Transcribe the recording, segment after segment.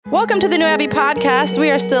Welcome to the New Abbey Podcast.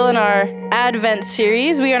 We are still in our Advent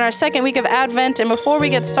series. We are in our second week of Advent, and before we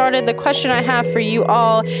get started, the question I have for you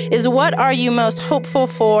all is, what are you most hopeful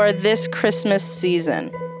for this Christmas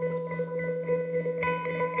season?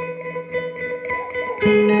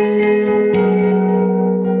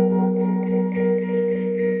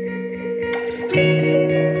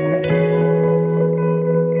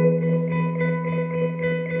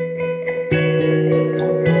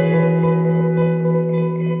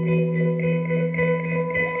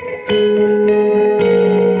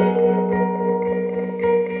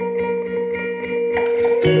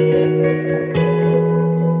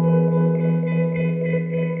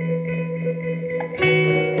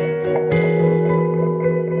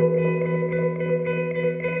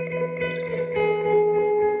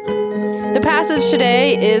 The passage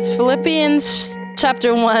today is Philippians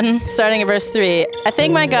chapter 1, starting at verse 3. I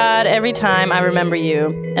thank my God every time I remember you.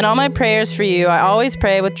 In all my prayers for you, I always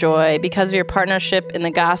pray with joy because of your partnership in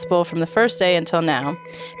the gospel from the first day until now,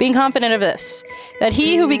 being confident of this, that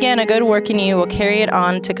he who began a good work in you will carry it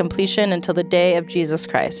on to completion until the day of Jesus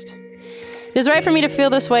Christ. It is right for me to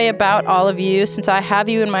feel this way about all of you, since I have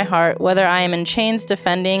you in my heart. Whether I am in chains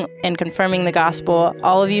defending and confirming the gospel,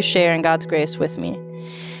 all of you share in God's grace with me.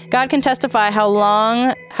 God can testify how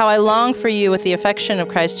I long for you with the affection of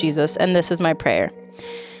Christ Jesus, and this is my prayer,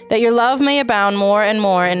 that your love may abound more and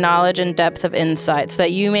more in knowledge and depth of insight, so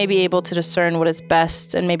that you may be able to discern what is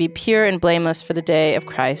best and may be pure and blameless for the day of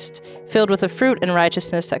Christ, filled with the fruit and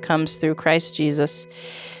righteousness that comes through Christ Jesus,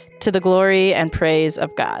 to the glory and praise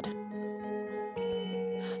of God.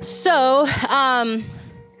 So,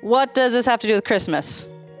 what does this have to do with Christmas?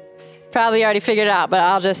 Probably already figured it out, but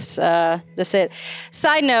I'll just say it.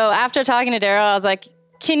 Side note, after talking to Daryl, I was like,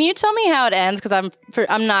 can you tell me how it ends? Because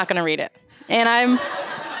I'm not going to read it. And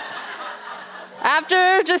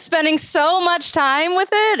after just spending so much time with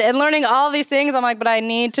it and learning all these things, I'm like, but I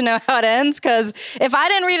need to know how it ends, because if I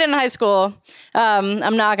didn't read it in high school,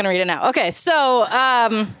 I'm not going to read it now. Okay,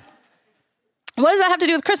 so what does that have to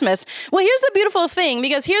do with Christmas? Well, here's the beautiful thing,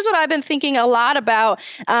 because here's what I've been thinking a lot about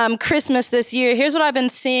Christmas this year. Here's what I've been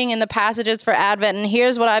seeing in the passages for Advent, and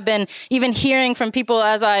here's what I've been even hearing from people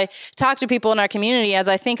as I talk to people in our community, as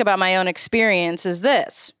I think about my own experience, is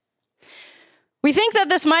this. We think that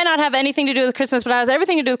this might not have anything to do with Christmas, but it has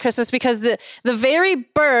everything to do with Christmas, because the very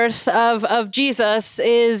birth of Jesus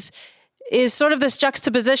is sort of this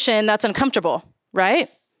juxtaposition that's uncomfortable, right?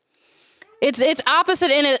 It's opposite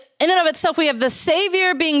in and of itself. We have the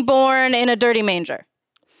Savior being born in a dirty manger.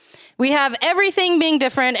 We have everything being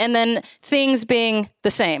different and then things being the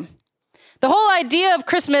same. The whole idea of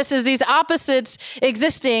Christmas is these opposites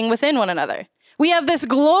existing within one another. We have this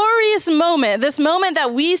glorious moment, this moment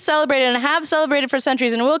that we celebrated and have celebrated for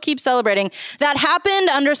centuries and will keep celebrating, that happened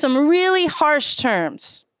under some really harsh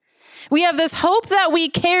terms. We have this hope that we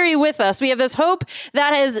carry with us. We have this hope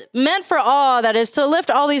that is meant for all, that is to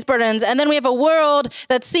lift all these burdens. And then we have a world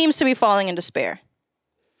that seems to be falling in despair.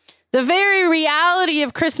 The very reality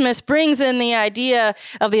of Christmas brings in the idea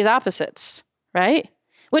of these opposites, right?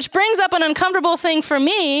 Which brings up an uncomfortable thing for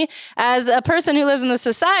me as a person who lives in this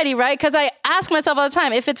society, right? Because I ask myself all the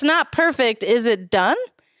time, if it's not perfect, is it done?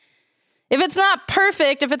 If it's not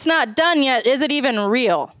perfect, if it's not done yet, is it even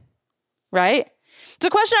real, right? It's a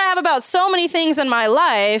question I have about so many things in my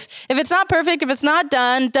life. If it's not perfect, if it's not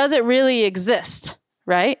done, does it really exist,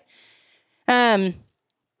 right? And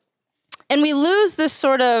we lose this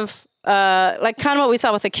sort of, like kind of what we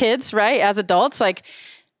saw with the kids, right? As adults, like,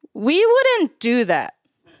 we wouldn't do that.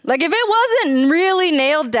 Like, if it wasn't really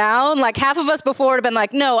nailed down, like half of us before would have been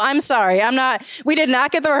like, no, I'm sorry. We did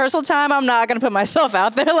not get the rehearsal time. I'm not going to put myself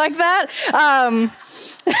out there like that.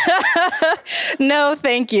 No,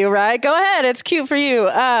 thank you, right? Go ahead. It's cute for you.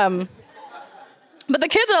 But the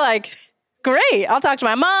kids are like, great. I'll talk to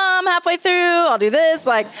my mom halfway through. I'll do this.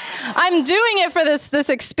 Like, I'm doing it for this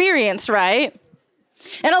experience, right?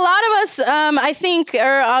 And a lot of us, I think,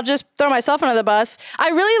 or I'll just throw myself under the bus, I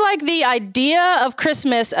really like the idea of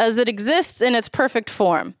Christmas as it exists in its perfect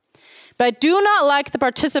form. But I do not like the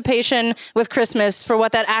participation with Christmas for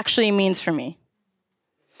what that actually means for me.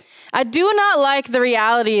 I do not like the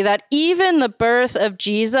reality that even the birth of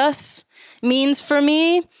Jesus means for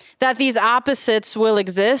me that these opposites will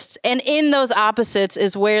exist, and in those opposites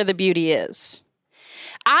is where the beauty is.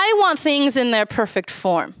 I want things in their perfect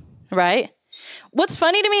form, right? What's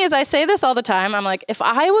funny to me is I say this all the time. I'm like, if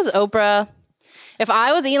I was Oprah, if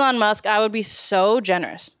I was Elon Musk, I would be so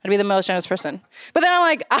generous. I'd be the most generous person. But then I'm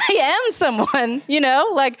like, I am someone,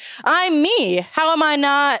 like, I'm me. How am I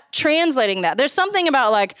not translating that? There's something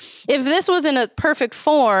about, like, if this was in a perfect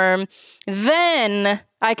form, then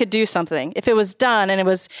I could do something. If it was done, and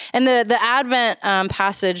the Advent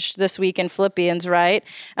passage this week in Philippians, right,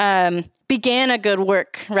 began a good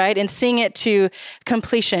work, right, and seeing it to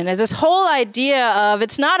completion. Is this whole idea of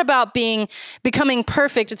it's not about becoming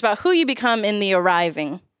perfect, it's about who you become in the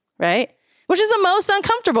arriving, right, which is the most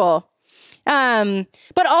uncomfortable,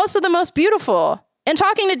 but also the most beautiful. And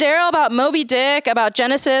talking to Daryl about Moby Dick, about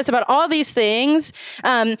Genesis, about all these things,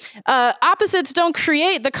 opposites don't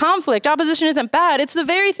create the conflict. Opposition isn't bad. It's the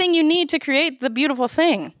very thing you need to create the beautiful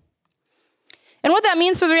thing. And what that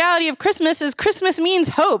means for the reality of Christmas is Christmas means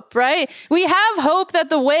hope, right? We have hope that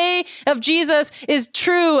the way of Jesus is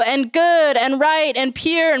true and good and right and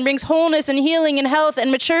pure and brings wholeness and healing and health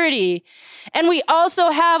and maturity. And we also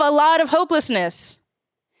have a lot of hopelessness.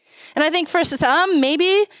 And I think for some,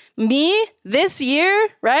 maybe me this year,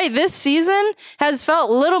 right, this season has felt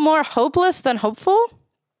a little more hopeless than hopeful.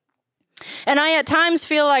 And I at times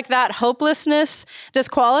feel like that hopelessness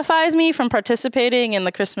disqualifies me from participating in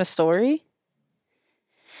the Christmas story.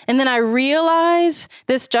 And then I realize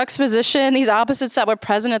this juxtaposition, these opposites that were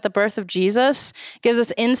present at the birth of Jesus, gives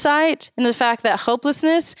us insight in the fact that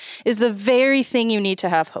hopelessness is the very thing you need to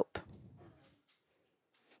have hope.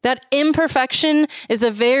 That imperfection is the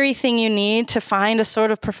very thing you need to find a sort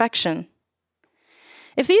of perfection.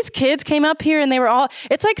 If these kids came up here and they were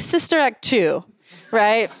it's like Sister Act 2,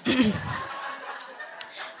 right?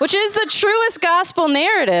 Which is the truest gospel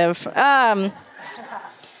narrative.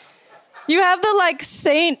 You have the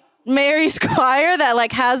St. Mary's choir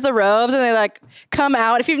that has the robes and they come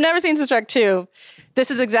out. If you've never seen Sister Act 2, this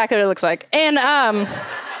is exactly what it looks like.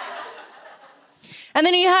 And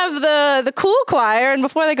then you have the cool choir, and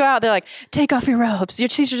before they go out, they're like, take off your robes. Your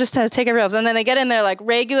teacher just says, take your robes. And then they get in their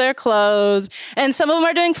regular clothes, and some of them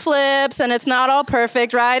are doing flips, and it's not all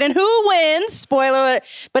perfect, right? And who wins? Spoiler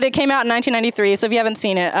alert, but it came out in 1993, so if you haven't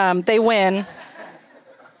seen it, they win.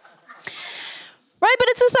 Right, but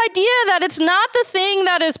it's this idea that it's not the thing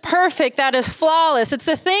that is perfect, that is flawless. It's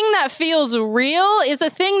the thing that feels real, is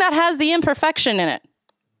the thing that has the imperfection in it.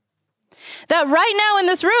 That right now in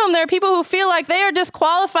this room, there are people who feel like they are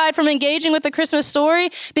disqualified from engaging with the Christmas story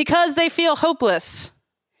because they feel hopeless.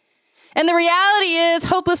 And the reality is,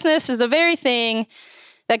 hopelessness is the very thing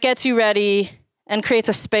that gets you ready and creates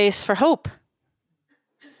a space for hope.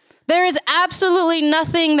 There is absolutely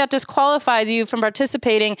nothing that disqualifies you from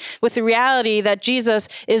participating with the reality that Jesus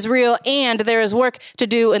is real and there is work to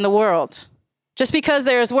do in the world. Just because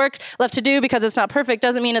there is work left to do because it's not perfect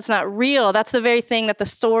doesn't mean it's not real. That's the very thing that the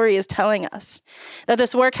story is telling us. That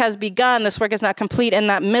this work has begun, this work is not complete, and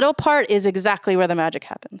that middle part is exactly where the magic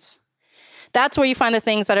happens. That's where you find the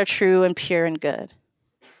things that are true and pure and good.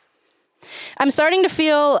 I'm starting to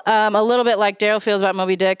feel a little bit like Daryl feels about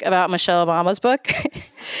Moby Dick about Michelle Obama's book.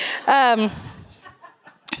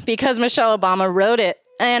 Because Michelle Obama wrote it.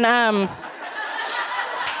 And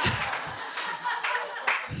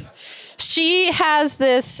she has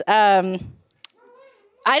this, I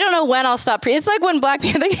don't know when I'll stop it's like when Black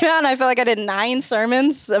Panther came out and I feel like I did 9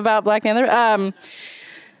 sermons about Black Panther.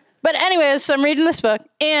 But anyways, so I'm reading this book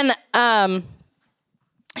and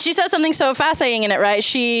she says something so fascinating in it, right?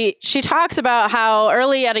 She talks about how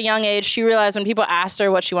early at a young age, she realized when people asked her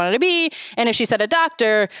what she wanted to be, and if she said a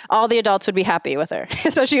doctor, all the adults would be happy with her.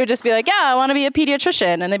 So she would just be like, yeah, I want to be a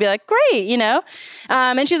pediatrician. And they'd be like, great, you know?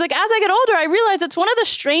 And she's like, as I get older, I realize it's one of the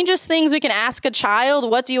strangest things we can ask a child,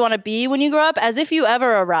 what do you want to be when you grow up, as if you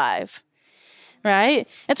ever arrive. Right?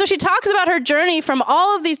 And so she talks about her journey from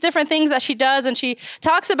all of these different things that she does. And she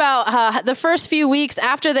talks about the first few weeks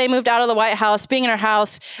after they moved out of the White House, being in her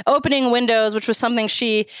house, opening windows, which was something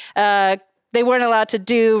they weren't allowed to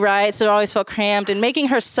do, right? So it always felt cramped, and making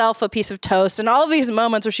herself a piece of toast, and all of these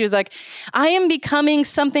moments where she was like, I am becoming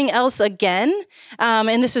something else again.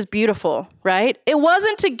 And this is beautiful, right? It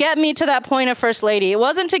wasn't to get me to that point of First Lady. It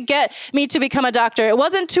wasn't to get me to become a doctor. It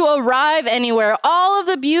wasn't to arrive anywhere. All of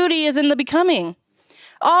the beauty is in the becoming.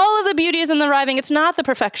 All of the beauty is in the arriving. It's not the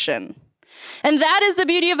perfection. And that is the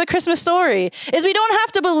beauty of the Christmas story, is we don't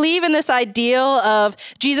have to believe in this ideal of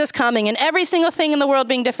Jesus coming and every single thing in the world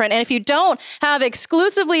being different. And if you don't have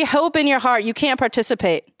exclusively hope in your heart, you can't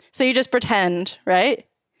participate. So you just pretend, right?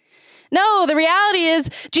 No, the reality is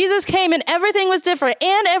Jesus came and everything was different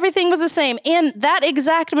and everything was the same. And that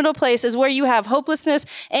exact middle place is where you have hopelessness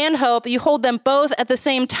and hope. You hold them both at the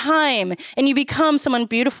same time and you become someone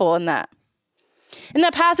beautiful in that. In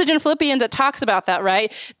that passage in Philippians, it talks about that,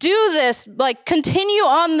 right? Do this, continue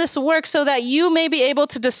on this work so that you may be able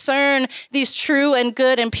to discern these true and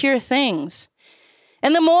good and pure things.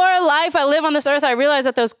 And the more life I live on this earth, I realize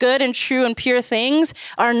that those good and true and pure things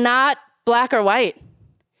are not black or white.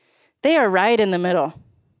 They are right in the middle.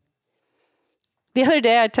 The other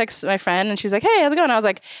day I texted my friend and she was like, hey, how's it going? I was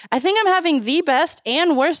like, I think I'm having the best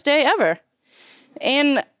and worst day ever.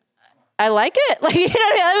 And I like it. Like,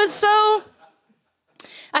 it was so,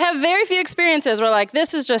 I have very few experiences where like,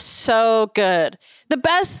 this is just so good. The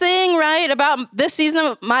best thing, right, about this season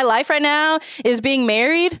of my life right now is being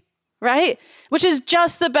married, right? Which is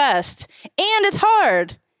just the best. And it's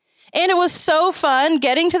hard. And it was so fun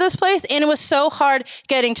getting to this place, and it was so hard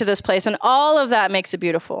getting to this place. And all of that makes it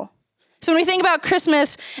beautiful. So when we think about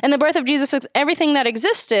Christmas and the birth of Jesus, everything that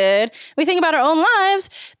existed, we think about our own lives.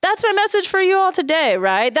 That's my message for you all today,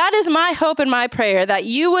 right? That is my hope and my prayer, that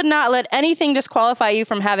you would not let anything disqualify you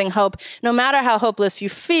from having hope, no matter how hopeless you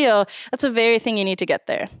feel. That's the very thing you need to get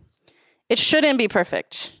there. It shouldn't be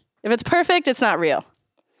perfect. If it's perfect, it's not real.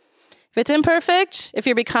 If it's imperfect, if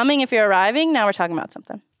you're becoming, if you're arriving, now we're talking about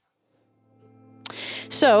something.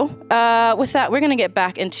 So with that, we're going to get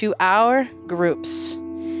back into our groups.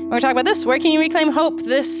 We're going to talk about this. Where can you reclaim hope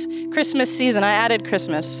this Christmas season? I added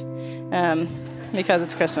Christmas because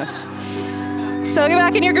it's Christmas. So get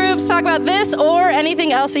back in your groups, talk about this or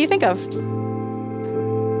anything else that you think of.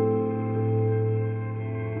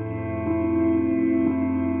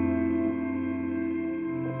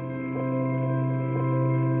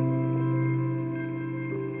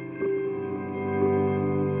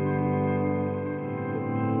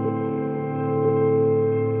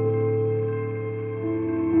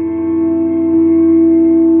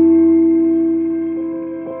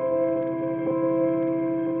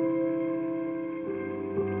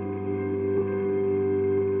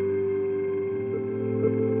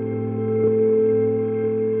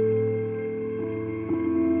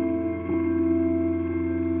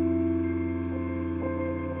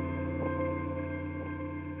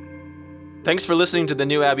 Thanks for listening to the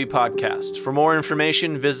New Abbey podcast. For more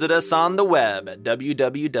information, visit us on the web at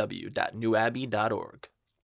www.newabbey.org.